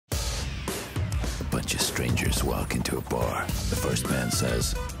strangers walk into a bar. The first man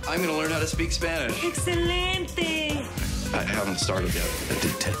says, I'm gonna learn how to speak Spanish. Excelente! I haven't started yet. The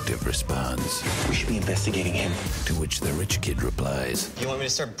detective responds. We should be investigating him. To which the rich kid replies, You want me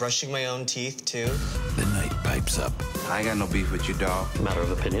to start brushing my own teeth, too? The night pipes up. I ain't got no beef with you, dog. Matter of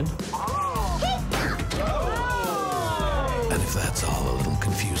opinion. And if that's all a little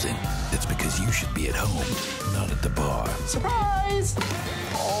confusing, it's because you should be at home, not at the bar. Surprise!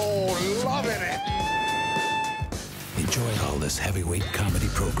 Oh, loving it! Enjoy all this heavyweight comedy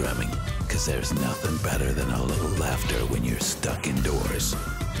programming, because there's nothing better than a little laughter when you're stuck indoors.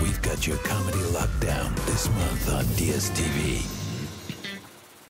 We've got your comedy locked down this month on DStv.